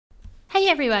Hey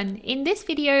everyone, in this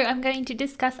video I'm going to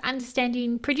discuss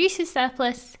understanding producer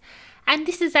surplus, and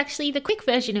this is actually the quick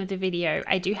version of the video.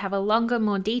 I do have a longer,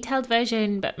 more detailed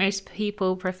version, but most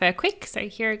people prefer quick, so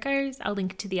here it goes. I'll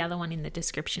link to the other one in the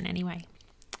description anyway.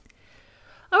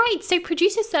 Alright, so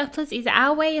producer surplus is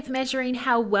our way of measuring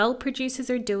how well producers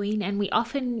are doing, and we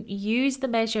often use the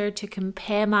measure to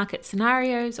compare market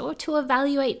scenarios or to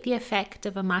evaluate the effect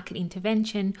of a market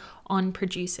intervention on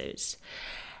producers.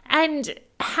 And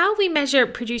how we measure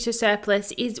producer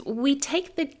surplus is we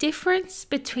take the difference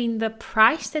between the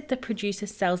price that the producer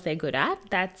sells their good at,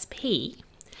 that's P,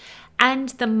 and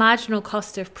the marginal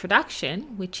cost of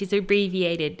production, which is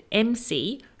abbreviated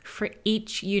MC, for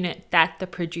each unit that the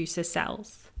producer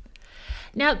sells.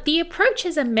 Now, the approach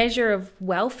as a measure of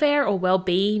welfare or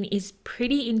well-being is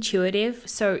pretty intuitive.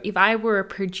 So if I were a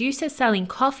producer selling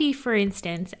coffee, for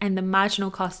instance, and the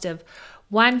marginal cost of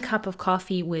one cup of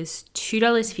coffee was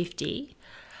 $2.50,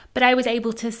 but I was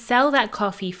able to sell that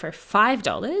coffee for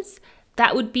 $5,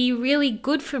 that would be really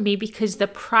good for me because the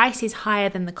price is higher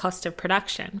than the cost of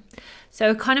production.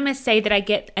 So economists say that I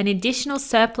get an additional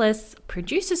surplus,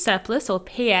 producer surplus, or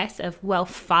PS, of, well,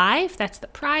 5, that's the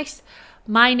price,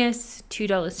 minus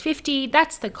 $2.50,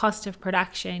 that's the cost of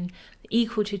production,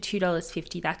 equal to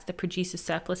 $2.50, that's the producer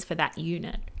surplus for that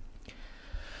unit.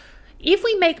 If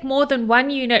we make more than one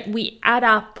unit, we add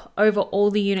up over all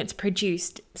the units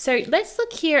produced. So let's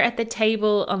look here at the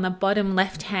table on the bottom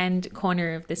left-hand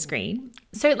corner of the screen.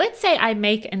 So let's say I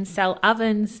make and sell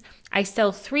ovens. I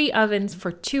sell 3 ovens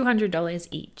for $200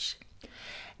 each.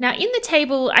 Now in the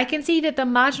table, I can see that the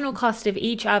marginal cost of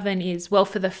each oven is, well,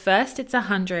 for the first it's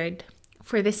 $100,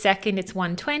 for the second it's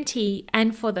 $120,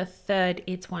 and for the third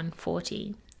it's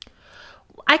 $140.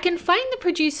 I can find the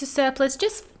producer surplus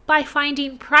just by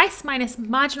finding price minus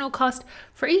marginal cost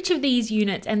for each of these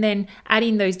units and then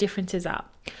adding those differences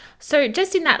up. So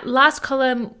just in that last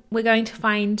column, we're going to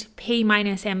find P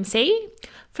minus MC.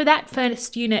 For that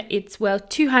first unit, it's, well,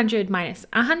 200 minus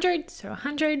 100, so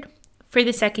 100. For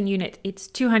the second unit, it's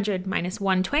 200 minus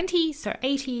 120, so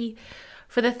 80.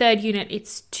 For the third unit,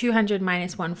 it's 200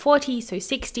 minus 140, so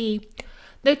 60.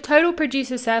 The total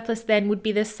producer surplus then would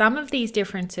be the sum of these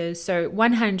differences, so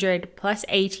 100 plus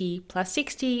 80 plus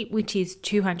 60, which is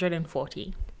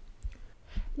 240.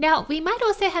 Now, we might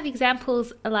also have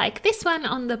examples like this one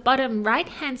on the bottom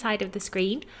right-hand side of the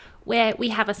screen, where we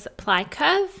have a supply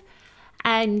curve,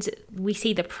 and we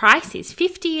see the price is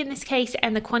 50 in this case,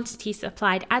 and the quantity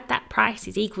supplied at that price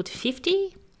is equal to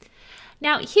 50.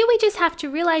 Now, here we just have to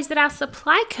realize that our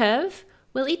supply curve,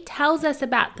 well, it tells us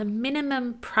about the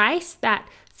minimum price that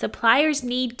suppliers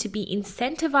need to be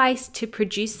incentivized to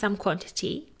produce some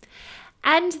quantity,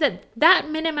 and that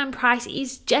minimum price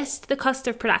is just the cost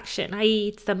of production, i.e.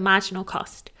 it's the marginal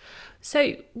cost.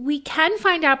 So we can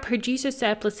find our producer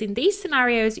surplus in these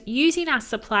scenarios using our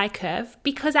supply curve,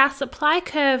 because our supply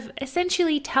curve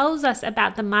essentially tells us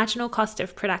about the marginal cost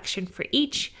of production for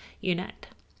each unit.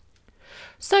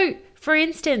 So for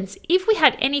instance, if we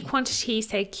had any quantity,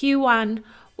 say Q1,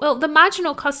 well, the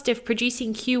marginal cost of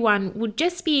producing Q1 would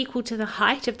just be equal to the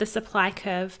height of the supply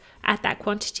curve at that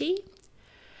quantity.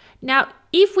 Now,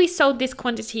 if we sold this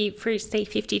quantity for, say,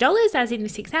 $50, as in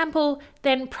this example,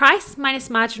 then price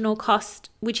minus marginal cost,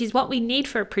 which is what we need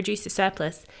for a producer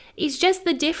surplus, is just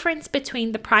the difference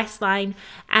between the price line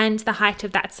and the height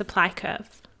of that supply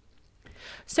curve.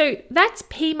 So that's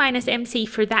P minus MC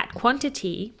for that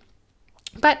quantity.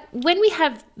 But when we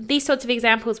have these sorts of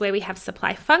examples where we have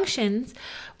supply functions,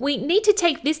 we need to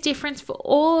take this difference for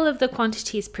all of the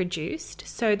quantities produced.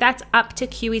 So that's up to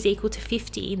Q is equal to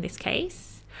 50 in this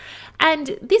case.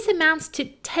 And this amounts to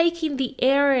taking the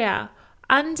area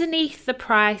underneath the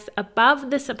price above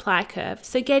the supply curve.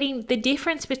 So getting the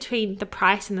difference between the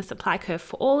price and the supply curve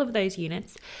for all of those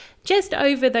units, just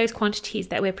over those quantities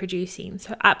that we're producing.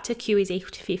 So up to Q is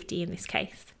equal to 50 in this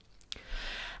case.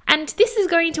 And this is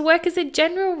going to work as a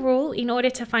general rule in order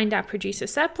to find our producer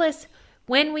surplus.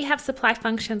 When we have supply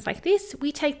functions like this,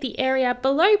 we take the area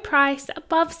below price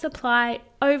above supply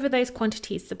over those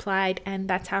quantities supplied, and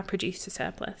that's our producer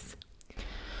surplus.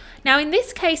 Now in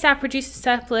this case, our producer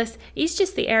surplus is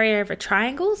just the area of a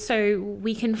triangle, so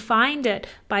we can find it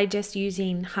by just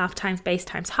using half times base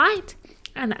times height.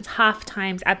 And that's half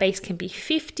times, our base can be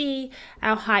 50,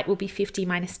 our height will be 50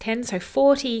 minus 10, so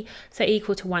 40, so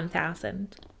equal to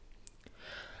 1,000.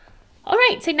 All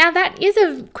right, so now that is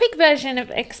a quick version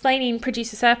of explaining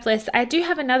producer surplus. I do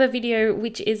have another video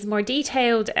which is more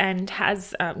detailed and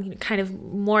has kind of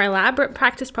more elaborate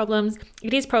practice problems.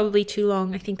 It is probably too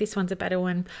long. I think this one's a better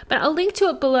one, but I'll link to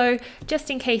it below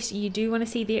just in case you do want to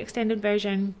see the extended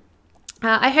version.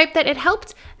 I hope that it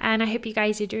helped, and I hope you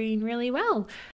guys are doing really well.